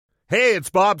Hey, it's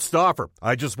Bob Stauffer.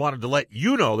 I just wanted to let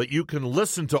you know that you can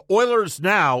listen to Oilers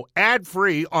Now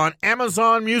ad-free on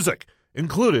Amazon Music,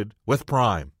 included with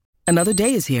Prime. Another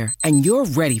day is here, and you're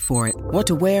ready for it. What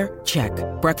to wear? Check.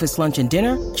 Breakfast, lunch, and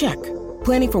dinner? Check.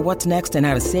 Planning for what's next and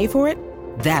how to save for it?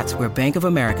 That's where Bank of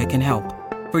America can help.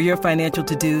 For your financial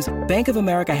to-dos, Bank of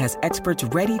America has experts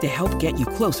ready to help get you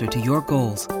closer to your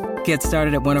goals. Get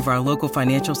started at one of our local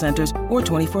financial centers or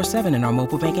 24/7 in our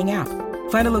mobile banking app.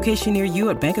 Find a location near you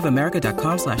at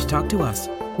bankofamerica.com/talktous.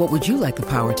 What would you like the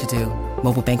power to do?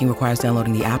 Mobile banking requires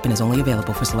downloading the app and is only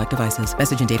available for select devices.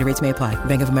 Message and data rates may apply.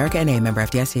 Bank of America N.A., member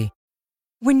FDIC.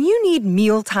 When you need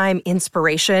mealtime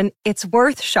inspiration, it's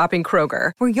worth shopping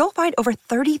Kroger, where you'll find over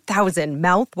 30,000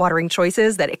 mouth-watering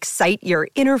choices that excite your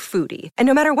inner foodie. And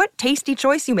no matter what tasty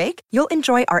choice you make, you'll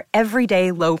enjoy our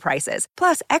everyday low prices,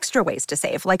 plus extra ways to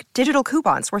save, like digital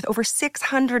coupons worth over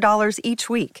 $600 each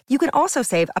week. You can also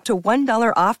save up to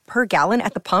 $1 off per gallon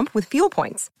at the pump with fuel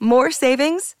points. More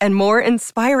savings and more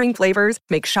inspiring flavors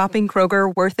make shopping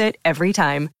Kroger worth it every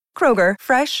time. Kroger,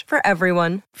 fresh for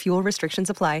everyone. Fuel restrictions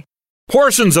apply.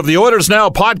 Portions of the Oilers Now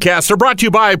podcast are brought to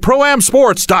you by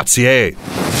ProAmSports.ca.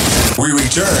 We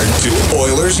return to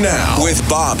Oilers Now with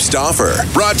Bob Stauffer.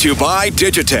 Brought to you by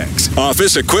Digitex.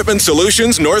 Office Equipment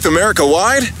Solutions North America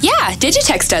wide? Yeah,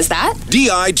 Digitex does that.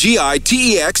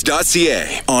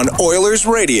 DIGITEX.ca on Oilers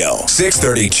Radio.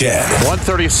 630 CHED.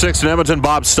 136 in Edmonton.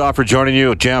 Bob Stauffer joining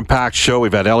you. A jam-packed show.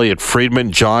 We've had Elliot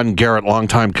Friedman, John Garrett,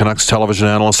 longtime Canucks television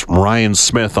analyst, Ryan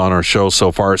Smith on our show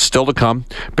so far. Still to come,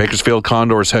 Bakersfield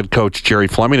Condors head coach Jerry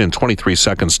Fleming in 23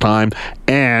 seconds time,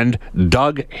 and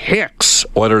Doug Hicks,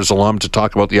 Oilers alum, to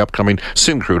talk about the upcoming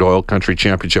Syncrude Oil Country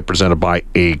Championship presented by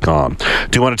AECOM.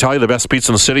 Do you want to tell you the best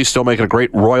pizza in the city? Still making a great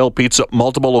Royal Pizza,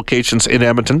 multiple locations in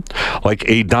Edmonton, like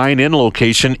a dine-in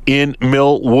location in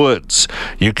Mill Woods.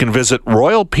 You can visit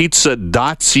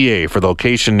royalpizza.ca for the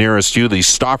location nearest you. The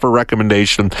Stauffer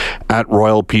recommendation at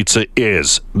Royal Pizza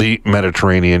is the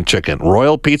Mediterranean chicken.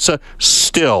 Royal Pizza,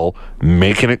 still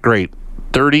making it great.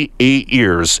 38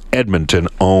 years, Edmonton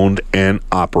owned and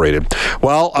operated.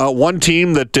 Well, one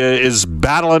team that is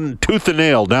battling tooth and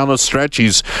nail down the stretch.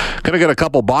 He's going to get a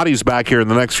couple bodies back here in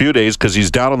the next few days because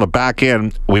he's down on the back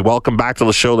end. We welcome back to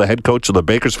the show the head coach of the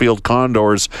Bakersfield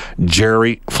Condors,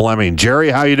 Jerry Fleming.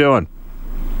 Jerry, how you doing?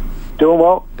 Doing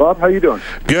well. Bob, how you doing?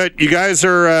 Good. You guys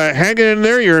are hanging in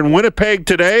there. You're in Winnipeg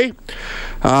today.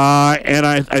 And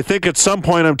I think at some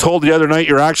point, I'm told the other night,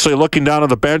 you're actually looking down at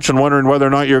the bench and wondering whether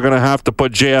or not you're going to have to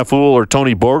put J.F. Uhl or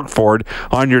Tony Borgford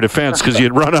on your defense because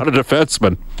you'd run out of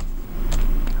defensemen.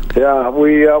 Yeah,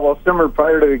 well, Simmer,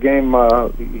 prior to the game,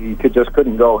 he just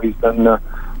couldn't go. He's been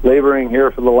laboring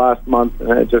here for the last month,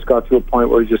 and it just got to a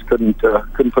point where he just couldn't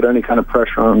put any kind of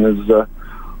pressure on his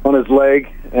leg.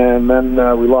 And then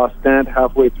we lost Stant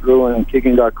halfway through, and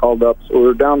Keegan got called up. So we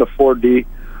were down to 4D,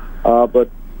 but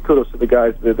kudos to the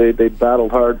guys. They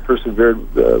battled hard,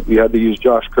 persevered. We had to use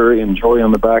Josh Curry and Joey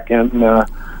on the back end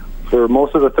for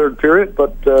most of the third period,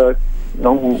 but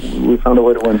we found a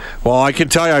way to win. Well, I can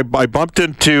tell you, I bumped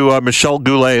into Michel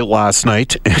Goulet last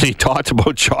night, and he talked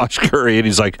about Josh Curry, and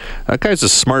he's like, that guy's a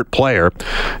smart player.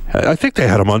 I think they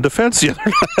had him on defense the other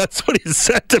night. That's what he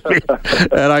said to me.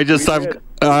 And I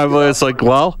was like,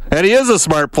 well, and he is a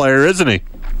smart player, isn't he?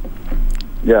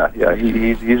 Yeah,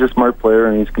 he's a smart player,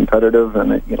 and he's competitive,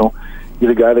 and he's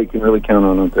a guy that you can really count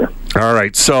on out there. All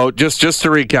right, so just to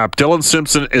recap, Dylan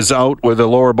Simpson is out with a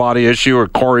lower body issue or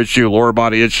core issue, lower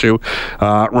body issue.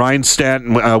 Ryan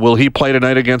Stanton, will he play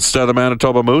tonight against the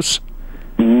Manitoba Moose?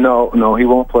 No, he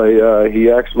won't play.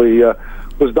 He actually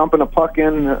was dumping a puck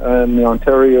in, and the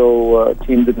Ontario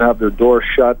team didn't have their door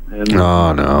shut. And,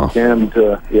 oh, no. And,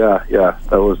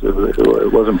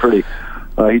 it wasn't pretty.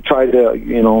 He tried to,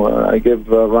 I give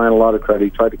Ryan a lot of credit.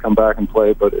 He tried to come back and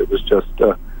play, but it was just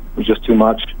too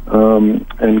much.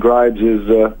 And Grimes is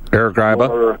Eric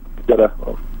Greiba. He's got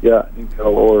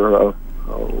a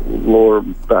lower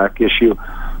back issue,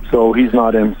 so he's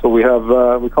not in. So we have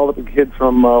we called up a kid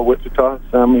from Wichita,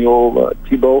 Samuel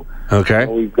Thibault. Okay.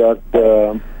 We've got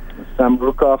Sam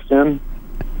Rukoff's in,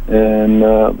 and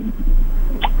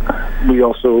we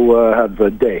also have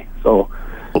Day. So.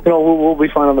 We'll be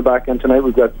fine on the back end tonight.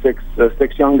 We've got six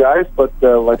young guys, but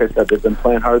like I said, they've been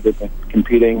playing hard. They've been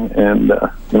competing, and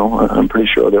I'm pretty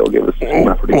sure they'll give us an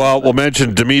effort. Well, we'll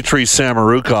mention Dmitry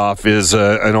Samorukov is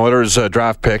an Oilers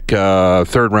draft pick,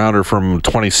 third rounder from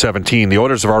 2017. The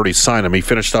Oilers have already signed him. He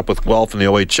finished up with Guelph in the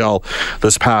OHL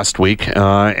this past week,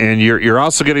 and you're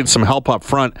also getting some help up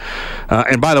front.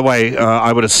 And by the way,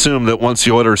 I would assume that once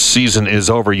the Oilers season is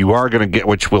over, you are going to get,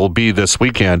 which will be this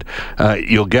weekend,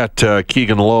 you'll get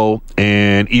Keegan Lowe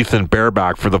and Ethan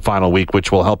Baerback for the final week,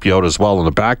 which will help you out as well in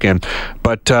the back end.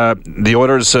 But the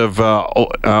Oilers have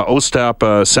Ostap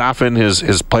Safin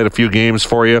has played a few games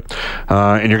for you,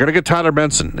 and you're going to get Tyler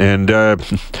Benson. And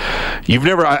you've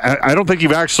never, I don't think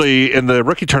you've actually, in the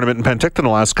rookie tournament in Penticton the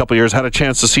last couple of years, had a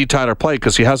chance to see Tyler play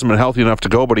because he hasn't been healthy enough to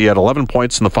go, but he had 11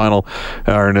 points in the final,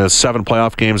 or in his 7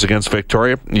 playoff games against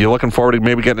Victoria. You're looking forward to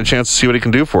maybe getting a chance to see what he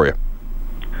can do for you.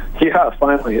 Yeah,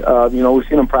 finally. We've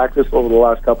seen him practice over the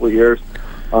last couple of years,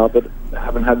 but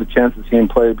haven't had the chance to see him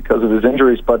play because of his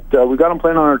injuries. But we got him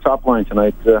playing on our top line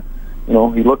tonight. He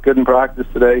looked good in practice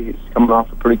today. He's coming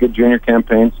off a pretty good junior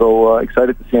campaign, so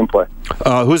excited to see him play.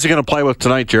 Who's he going to play with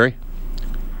tonight, Jerry?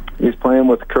 He's playing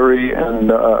with Curry and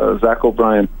Zach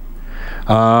O'Brien.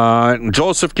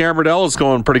 Joseph Gambardell is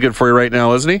going pretty good for you right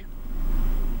now, isn't he?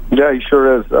 Yeah, he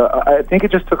sure is. I think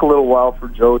it just took a little while for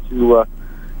Joe to,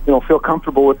 feel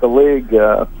comfortable with the league,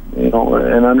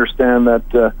 and understand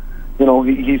that,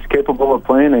 he's capable of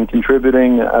playing and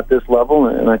contributing at this level,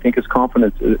 and I think his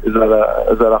confidence is at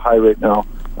a high rate now.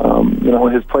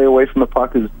 His play away from the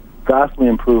puck is vastly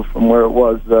improved from where it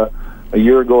was a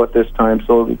year ago at this time.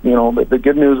 So, the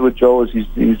good news with Joe is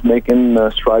he's making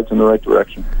strides in the right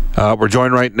direction. We're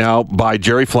joined right now by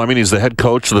Jerry Fleming. He's the head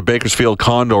coach of the Bakersfield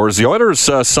Condors. The Oilers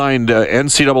signed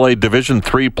NCAA Division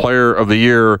III Player of the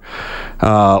Year,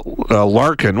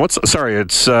 Larkin. What's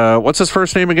his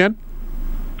first name again?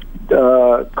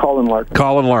 Colin Larkin.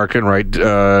 Colin Larkin, right?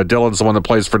 Dylan's the one that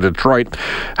plays for Detroit.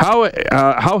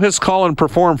 How has Colin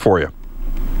performed for you?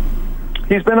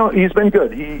 He's been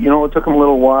good. It took him a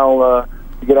little while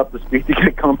to get up to speed, to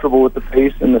get comfortable with the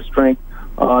pace and the strength.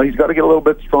 He's got to get a little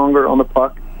bit stronger on the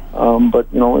puck. But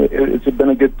it's been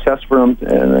a good test for him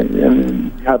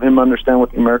and have him understand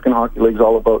what the American Hockey League is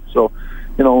all about. So,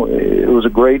 it was a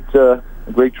great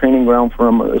training ground for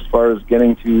him as far as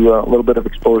getting to a little bit of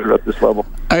exposure at this level.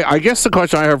 I guess the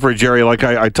question I have for Jerry,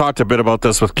 I talked a bit about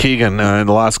this with Keegan in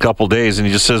the last couple of days, and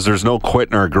he just says there's no quit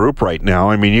in our group right now.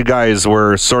 I mean, you guys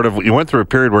were you went through a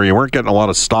period where you weren't getting a lot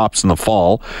of stops in the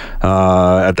fall.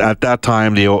 At that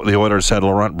time, the Oilers had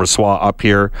Laurent Brossoit up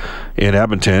here in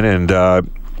Edmonton, and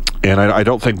I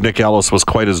don't think Nick Ellis was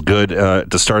quite as good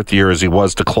to start the year as he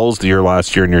was to close the year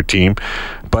last year in your team.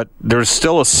 But there's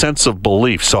still a sense of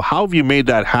belief. So how have you made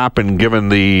that happen given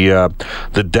the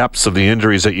depths of the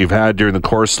injuries that you've had during the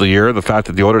course of the year, the fact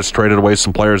that the Oilers traded away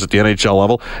some players at the NHL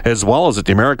level as well as at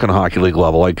the American Hockey League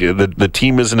level? Like the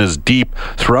team isn't as deep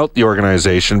throughout the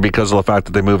organization because of the fact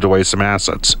that they moved away some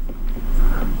assets.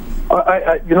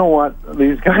 You know what?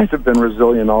 These guys have been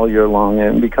resilient all year long,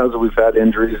 and because we've had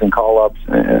injuries and call-ups,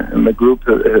 and the group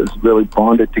has really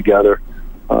bonded together.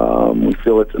 We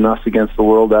feel it's an us against the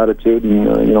world attitude,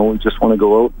 and we just want to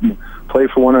go out and play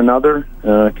for one another,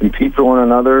 compete for one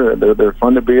another. They're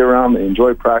fun to be around. They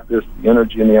enjoy practice. The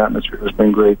energy and the atmosphere has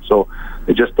been great, so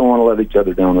they just don't want to let each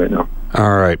other down right now.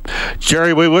 All right.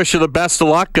 Jerry, we wish you the best of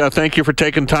luck. Thank you for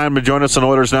taking time to join us on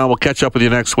Oilers Now. We'll catch up with you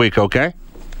next week, okay?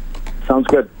 Sounds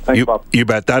good. Thanks, Bob. You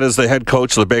bet. That is the head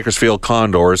coach of the Bakersfield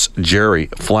Condors, Jerry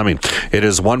Fleming. It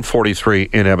is 1:43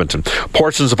 in Edmonton.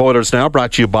 Portions of Oilers Now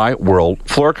brought to you by World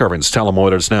Floor Coverings. Tell them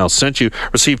Oilers Now sent you.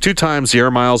 Receive 2 times the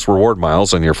Air Miles reward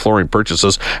miles on your flooring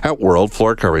purchases at World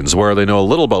Floor Coverings, where they know a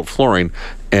little about flooring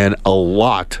and a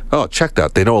lot. Oh, check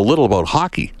that. They know a little about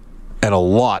hockey and a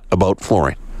lot about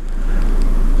flooring.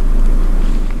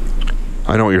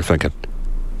 I know what you're thinking.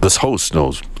 This host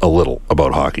knows a little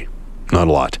about hockey. Not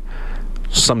a lot.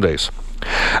 Some days.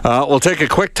 We'll take a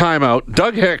quick time out.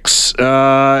 Doug Hicks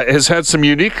has had some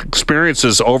unique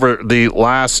experiences over the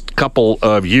last couple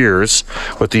of years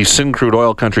with the Syncrude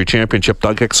Oil Country Championship.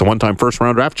 Doug Hicks, a one-time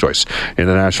first-round draft choice in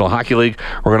the National Hockey League.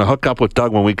 We're going to hook up with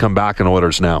Doug when we come back in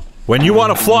Oilers Now. When you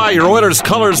want to fly your Oilers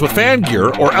colors with fan gear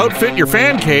or outfit your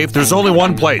fan cave, there's only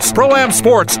one place: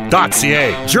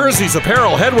 ProAmSports.ca. Jerseys,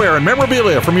 apparel, headwear, and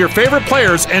memorabilia from your favorite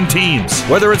players and teams.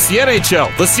 Whether it's the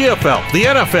NHL, the CFL, the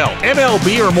NFL,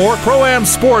 MLB, or more, Pro-Am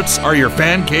Sports are your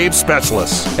fan cave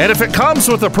specialists. And if it comes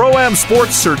with a Pro-Am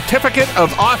Sports Certificate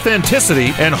of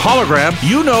Authenticity and hologram,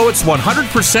 you know it's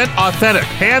 100% authentic,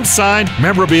 hand-signed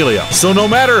memorabilia. So no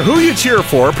matter who you cheer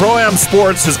for, Pro-Am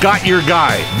Sports has got your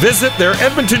guy. Visit their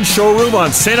Edmonton showroom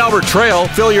on St. Albert Trail.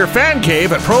 Fill your fan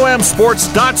cave at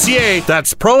ProAmSports.ca.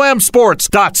 That's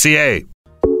ProAmSports.ca.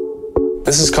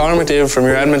 This is Connor McDavid from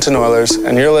your Edmonton Oilers,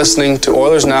 and you're listening to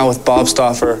Oilers Now with Bob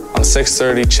Stauffer on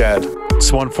 630 CHED.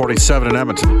 It's 1:47 in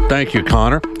Edmonton. Thank you,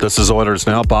 Connor. This is Oilers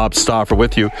Now. Bob Stauffer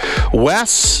with you.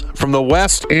 Wes from the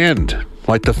West End.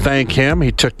 like to thank him.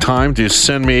 He took time to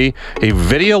send me a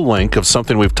video link of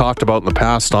something we've talked about in the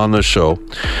past on this show.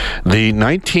 The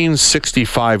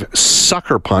 1965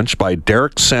 sucker punch by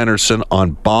Derek Sanderson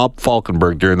on Bob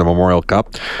Falkenberg during the Memorial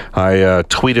Cup. I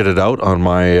tweeted it out on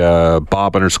my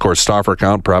Bob_Stauffer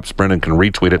account. Perhaps Brendan can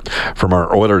retweet it from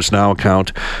our Oilers Now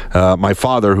account. My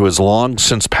father, who has long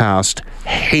since passed,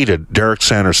 hated Derek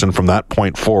Sanderson from that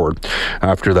point forward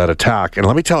after that attack. And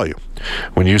let me tell you,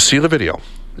 when you see the video,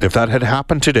 if that had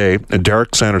happened today,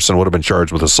 Derek Sanderson would have been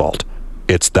charged with assault.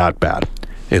 It's that bad.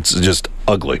 It's just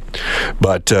ugly.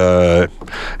 But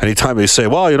anytime they say,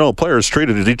 well, you know, players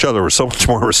treated each other with so much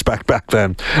more respect back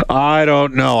then, I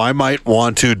don't know. I might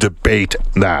want to debate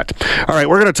that. All right,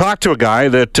 we're going to talk to a guy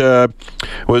that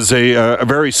was a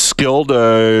very skilled,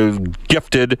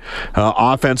 gifted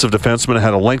offensive defenseman,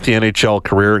 had a lengthy NHL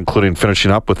career, including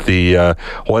finishing up with the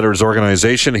Oilers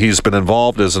organization. He's been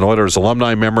involved as an Oilers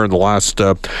alumni member in the last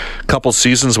couple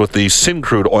seasons with the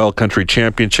Syncrude Oil Country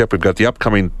Championship. We've got the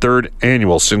upcoming third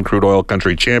annual Syncrude Oil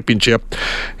Country Championship,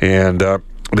 and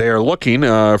they are looking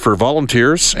for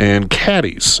volunteers and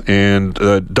caddies. And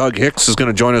Doug Hicks is going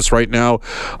to join us right now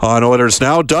on Oilers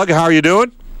Now. Doug, how are you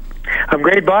doing? I'm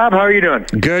great, Bob. How are you doing?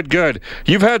 Good, good.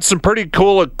 You've had some pretty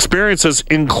cool experiences,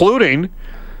 including,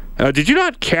 did you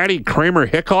not caddy Kramer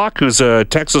Hickok, who's a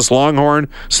Texas Longhorn,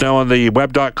 is now on the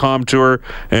Web.com tour,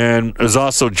 and is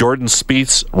also Jordan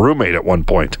Spieth's roommate at one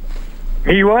point?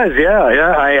 He was, yeah,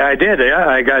 I did. Yeah,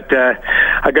 I got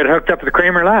hooked up with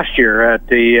Kramer last year at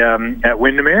the at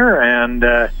Windermere, and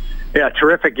yeah,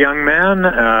 terrific young man,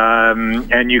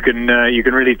 and you can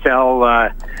really tell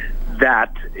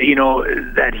that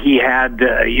that he had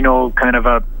kind of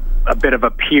a bit of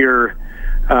a peer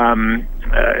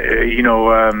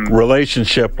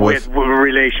relationship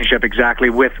relationship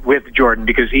exactly with Jordan,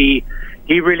 because he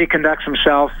really conducts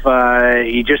himself.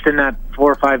 He just, in that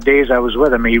 4 or 5 days I was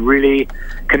with him, he really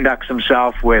conducts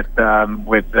himself with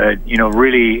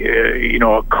really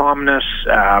a calmness,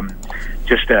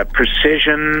 just a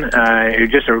precision.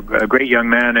 Just a great young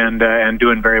man, and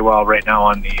doing very well right now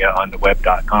on the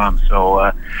web.com.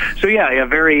 So yeah,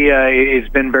 very. It's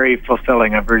been very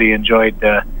fulfilling. I've really enjoyed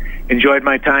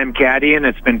my time caddying.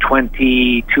 It's been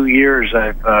 22 years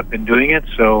I've been doing it.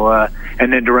 So,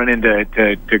 and then to run into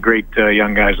great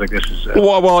young guys like this is...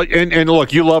 Well, and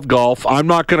look, you love golf. I'm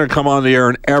not going to come on the air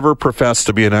and ever profess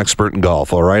to be an expert in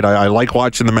golf, all right? I like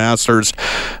watching the Masters,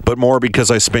 but more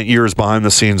because I spent years behind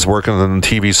the scenes working on the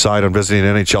TV side and visiting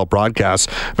NHL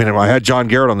broadcasts. I mean, I had John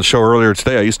Garrett on the show earlier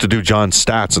today. I used to do John's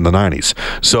stats in the 90s.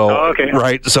 So, okay.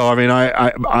 Right? So, I mean,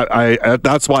 I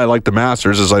that's why I like the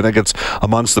Masters, is I think it's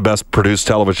amongst the best produced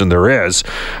television there is.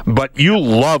 But you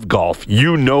love golf.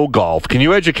 You know golf. Can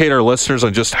you educate our listeners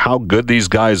on just how good these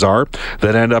guys are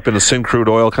that end up in the Syncrude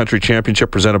Oil Country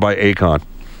Championship presented by Acon?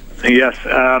 Yes.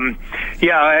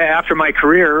 After my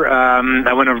career,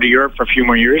 I went over to Europe for a few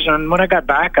more years, and when I got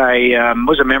back, I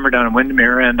was a member down in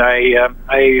Windermere, and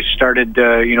I started,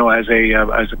 as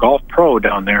a golf pro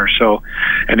down there. So,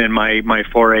 and then my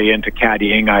foray into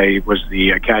caddying, I was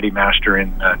the caddy master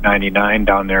in '99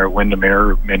 down there at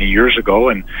Windermere many years ago,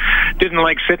 and didn't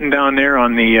like sitting down there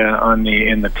in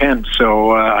the tent.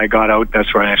 So I got out.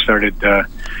 That's when I started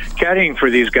caddying for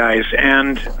these guys,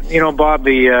 and Bob,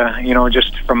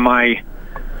 just from my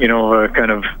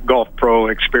kind of golf pro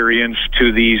experience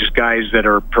to these guys that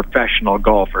are professional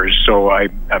golfers. So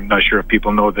I'm not sure if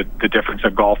people know the difference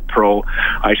of golf pro.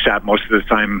 I sat most of the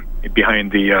time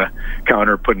behind the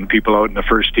counter putting people out in the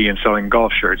first tee and selling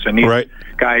golf shirts, and these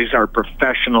guys are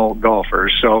professional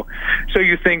golfers. So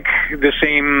you think the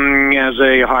same as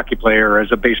a hockey player,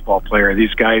 as a baseball player.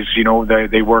 These guys,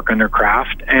 they work on their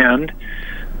craft, and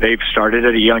they've started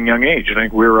at a young age. I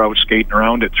think we were out skating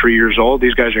around at 3 years old.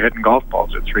 These guys are hitting golf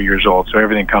balls at 3 years old, so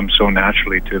everything comes so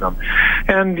naturally to them.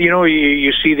 And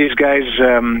you see these guys,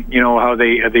 how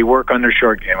they work on their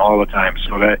short game all the time.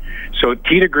 So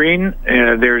tee to green,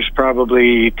 there's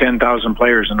probably 10,000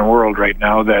 players in the world right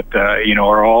now that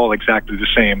are all exactly the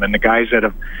same. And the guys that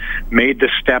have made the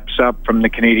steps up from the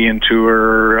Canadian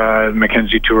Tour,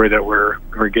 Mackenzie Tour that we're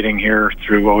getting here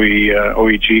through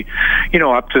OEG,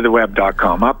 up to the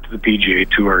web.com, up to the PGA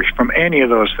Tour, from any of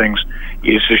those things,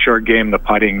 it's a short game, the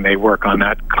putting, they work on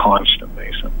that constantly.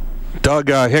 So. Doug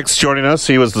Hicks joining us.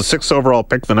 He was the 6th overall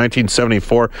pick, the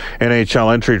 1974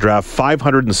 NHL entry draft,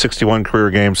 561 career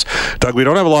games. Doug, we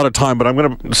don't have a lot of time, but I'm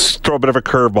going to throw a bit of a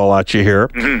curveball at you here.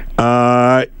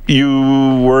 Mm-hmm.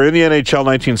 You were in the NHL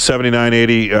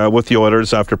 1979-80 with the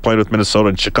Oilers after playing with Minnesota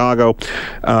and Chicago.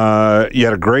 You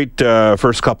had a great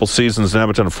first couple seasons in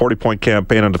Edmonton, a 40-point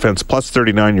campaign on defense, plus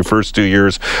 39 your first 2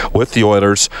 years with the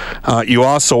Oilers. You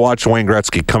also watched Wayne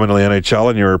Gretzky come into the NHL,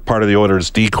 and you were part of the Oilers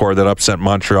D-corps that upset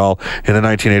Montreal in the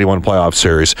 1981 playoff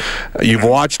series. You've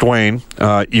watched Wayne.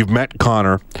 You've met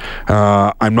Connor.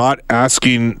 I'm not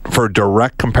asking for a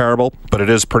direct comparable, but it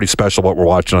is pretty special what we're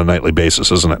watching on a nightly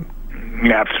basis, isn't it?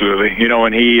 Absolutely. You know,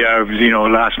 when he,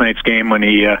 last night's game, when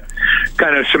he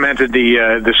kind of cemented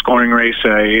the scoring race,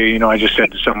 I just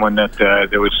said to someone that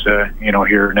there was,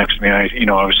 here next to me,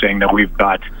 I was saying that we've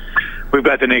got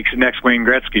the next Wayne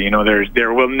Gretzky. You know,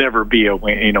 there will never be a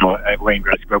Wayne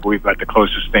Gretzky, but we've got the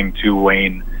closest thing to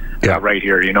Wayne right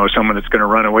here. You know, someone that's going to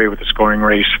run away with the scoring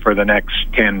race for the next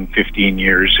 10, 15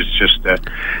 years. It's just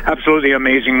absolutely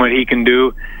amazing what he can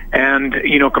do. And,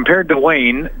 compared to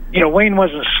Wayne, Wayne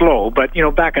wasn't slow, but,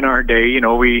 back in our day,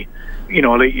 Connor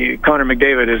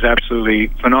McDavid is absolutely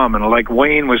phenomenal. Like,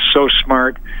 Wayne was so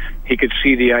smart, he could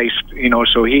see the ice,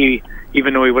 so he,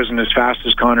 even though he wasn't as fast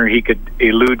as Connor, he could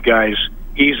elude guys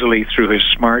easily through his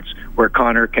smarts, where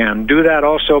Connor can do that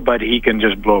also, but he can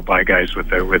just blow by guys with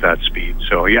that speed.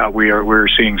 So yeah, we're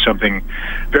seeing something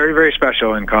very, very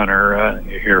special in Connor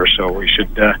here. So we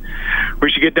should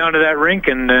get down to that rink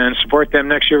and support them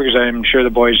next year, because I'm sure the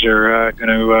boys are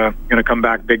going to come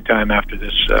back big time after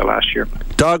this last year.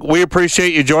 Doug, we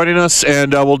appreciate you joining us,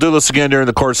 and we'll do this again during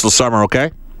the course of the summer.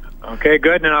 Okay. Okay,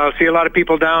 good. And I'll see a lot of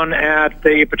people down at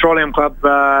the Petroleum Club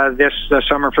this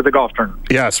summer for the golf tournament.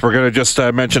 Yes, we're going to just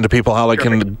mention to people how they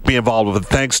can be involved with it.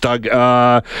 Thanks, Doug.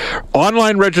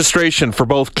 Online registration for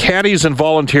both caddies and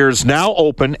volunteers now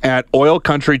open at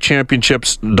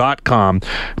oilcountrychampionships.com.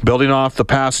 Building off the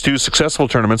past two successful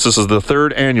tournaments, this is the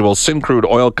third annual Syncrude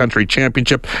Oil Country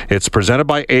Championship. It's presented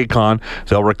by Aecon.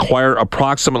 They'll require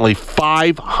approximately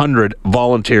 500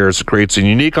 volunteers. It creates a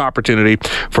unique opportunity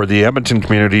for the Edmonton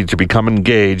community to become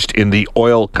engaged in the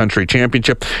Oil Country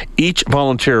Championship. Each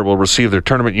volunteer will receive their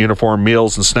tournament uniform,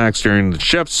 meals and snacks during the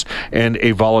shifts, and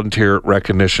a volunteer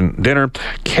recognition dinner.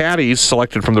 Caddies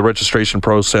selected from the registration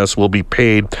process will be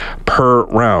paid per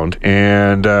round,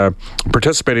 and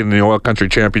participating in the Oil Country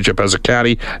Championship as a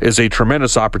caddy is a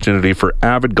tremendous opportunity for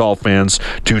avid golf fans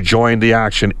to join the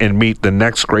action and meet the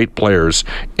next great players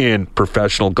in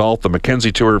professional golf. The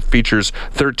Mackenzie Tour features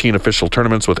 13 official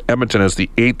tournaments, with Edmonton as the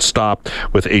 8th stop,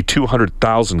 with a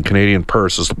 200,000 Canadian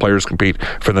purse as the players compete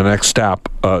for the next stop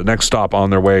on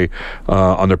their way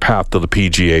on their path to the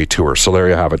PGA Tour. So there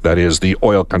you have it. That is the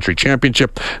Oil Country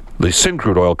Championship, the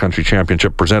Syncrude Oil Country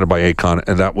Championship, presented by Aecon,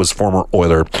 and that was former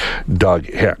Oiler Doug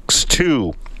Hicks.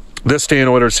 This Day in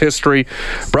Oilers History,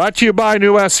 brought to you by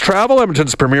New West Travel,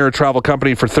 Edmonton's premier travel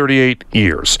company for 38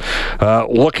 years.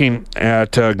 Looking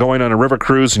at going on a river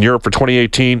cruise in Europe for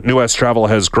 2018, New West Travel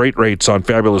has great rates on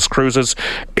fabulous cruises.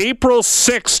 April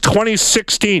 6,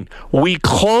 2016, we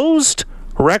closed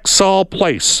Rexall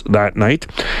Place that night.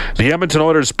 The Edmonton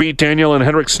Oilers beat Daniel and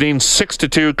Henrik Sedin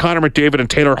 6-2. Connor McDavid and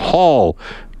Taylor Hall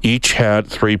each had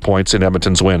 3 points in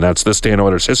Edmonton's win. That's This Day in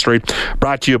Oilers History,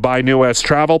 brought to you by New West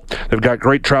Travel. They've got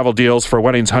great travel deals for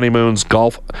weddings, honeymoons,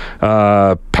 golf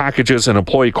packages, and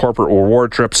employee corporate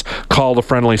reward trips. Call the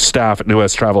friendly staff at New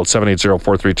West Travel at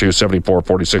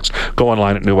 780-432-7446. Go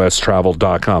online at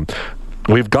newwesttravel.com.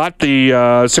 We've got the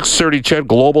 6:30 CHED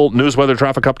Global News Weather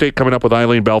Traffic Update coming up with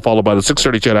Eileen Bell, followed by the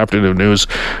 6:30 CHED Afternoon News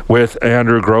with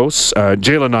Andrew Gross.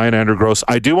 Jalen Nye and Andrew Gross.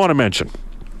 I do want to mention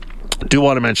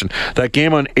that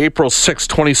game on April 6,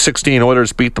 2016,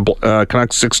 Oilers beat the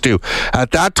Canucks 6-2. At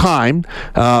that time,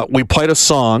 we played a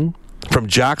song from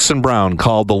Jackson Brown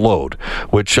called The Load,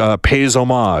 which pays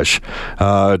homage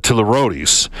to the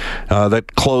roadies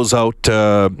that close out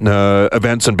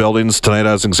events and buildings. Tonight,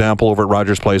 as an example, over at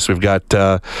Rogers Place, we've got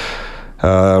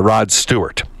Rod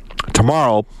Stewart.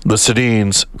 Tomorrow, the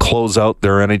Sedins close out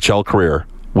their NHL career.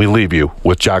 We leave you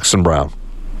with Jackson Brown.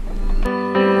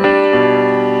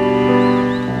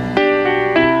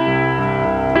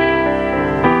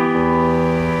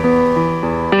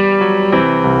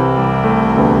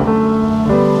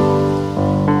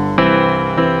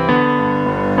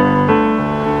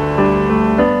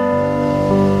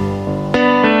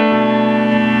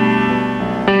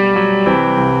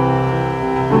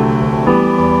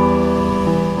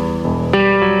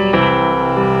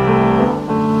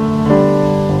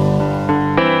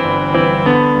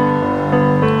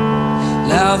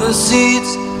 The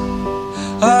seats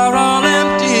are all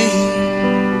empty.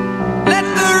 Let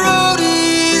the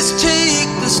roadies take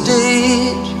the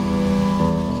stage,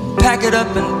 pack it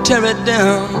up and tear it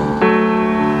down.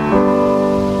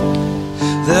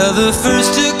 They're the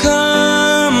first to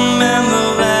come and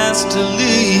the last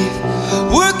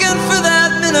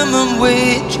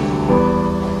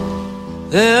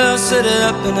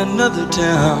up in another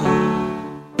town.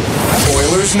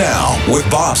 Oilers Now with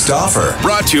Bob Stauffer.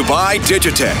 Brought to you by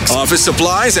Digitex. Office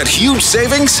supplies at huge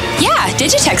savings? Yeah,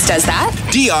 Digitex does that.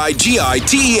 DIGITEX.ca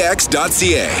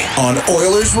on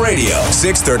Oilers Radio,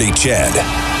 630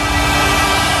 CHED.